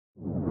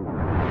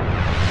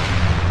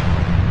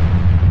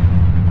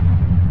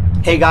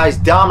Hey guys,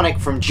 Dominic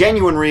from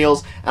Genuine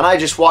Reels, and I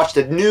just watched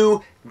a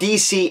new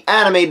DC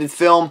animated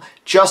film,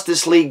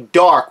 Justice League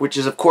Dark, which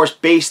is of course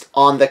based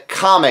on the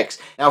comics.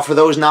 Now for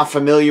those not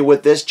familiar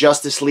with this,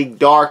 Justice League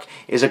Dark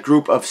is a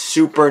group of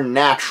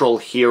supernatural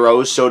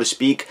heroes, so to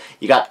speak.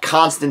 You got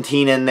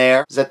Constantine in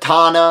there,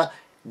 Zatanna,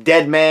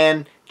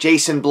 Deadman,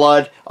 Jason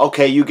Blood.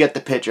 Okay, you get the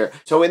picture.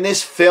 So in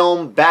this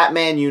film,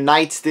 Batman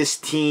unites this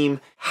team.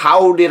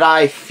 How did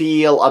I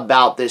feel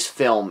about this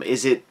film?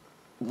 Is it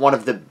one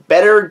of the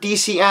better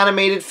DC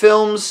animated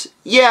films?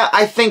 Yeah,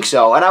 I think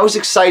so. And I was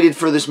excited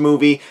for this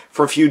movie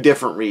for a few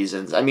different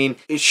reasons. I mean,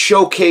 it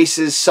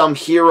showcases some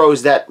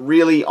heroes that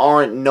really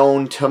aren't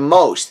known to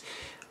most.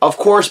 Of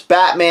course,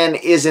 Batman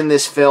is in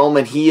this film,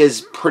 and he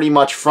is pretty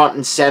much front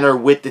and center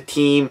with the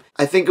team.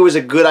 I think it was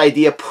a good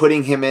idea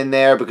putting him in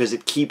there because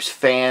it keeps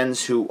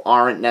fans who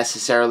aren't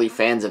necessarily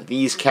fans of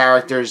these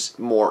characters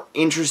more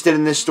interested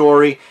in this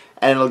story,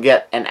 and it'll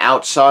get an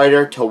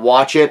outsider to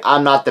watch it.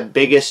 I'm not the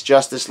biggest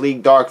Justice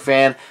League Dark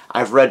fan.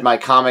 I've read my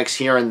comics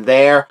here and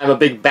there. I'm a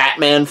big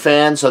Batman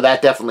fan, so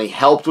that definitely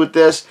helped with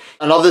this.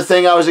 Another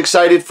thing I was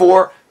excited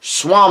for,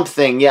 Swamp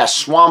Thing. Yes,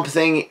 Swamp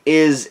Thing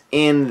is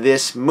in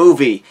this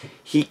movie.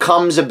 He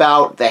comes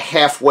about the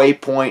halfway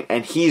point,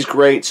 and he's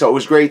great, so it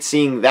was great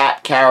seeing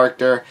that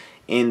character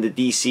in the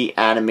DC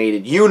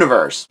animated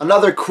universe.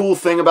 Another cool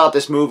thing about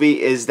this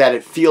movie is that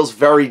it feels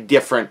very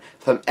different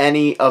from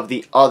any of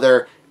the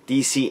other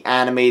DC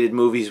animated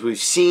movies we've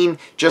seen.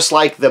 Just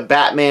like the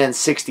Batman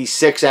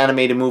 66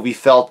 animated movie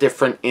felt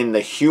different in the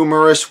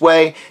humorous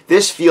way,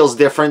 this feels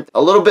different.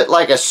 A little bit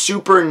like a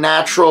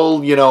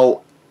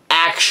supernatural,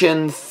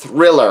 action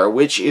thriller,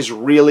 which is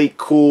really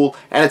cool,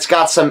 and it's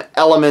got some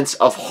elements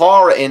of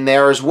horror in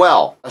there as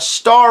well. A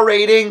star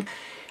rating,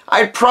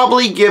 I'd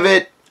probably give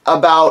it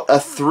about a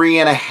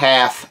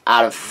 3.5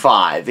 out of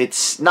 5.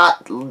 It's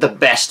not the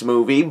best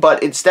movie,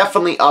 but it's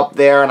definitely up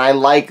there, and I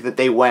like that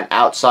they went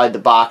outside the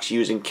box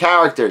using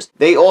characters.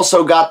 They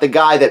also got the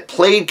guy that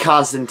played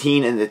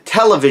Constantine in the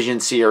television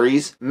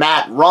series,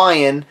 Matt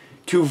Ryan,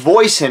 to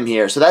voice him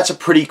here, so that's a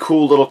pretty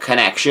cool little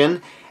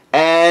connection.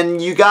 And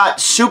you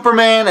got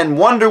Superman and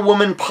Wonder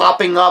Woman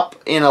popping up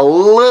in a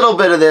little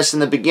bit of this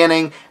in the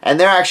beginning, and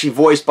they're actually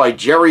voiced by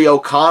Jerry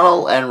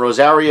O'Connell and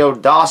Rosario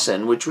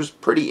Dawson, which was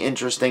pretty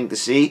interesting to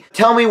see.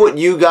 Tell me what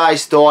you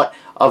guys thought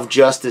of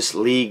Justice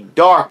League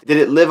Dark. Did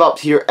it live up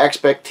to your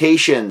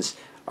expectations?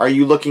 Are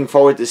you looking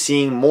forward to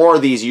seeing more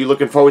of these? Are you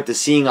looking forward to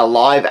seeing a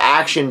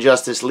live-action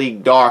Justice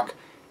League Dark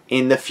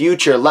in the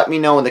future? Let me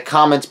know in the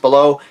comments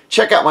below.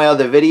 Check out my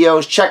other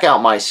videos. Check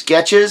out my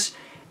sketches.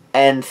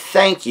 And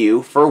thank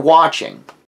you for watching.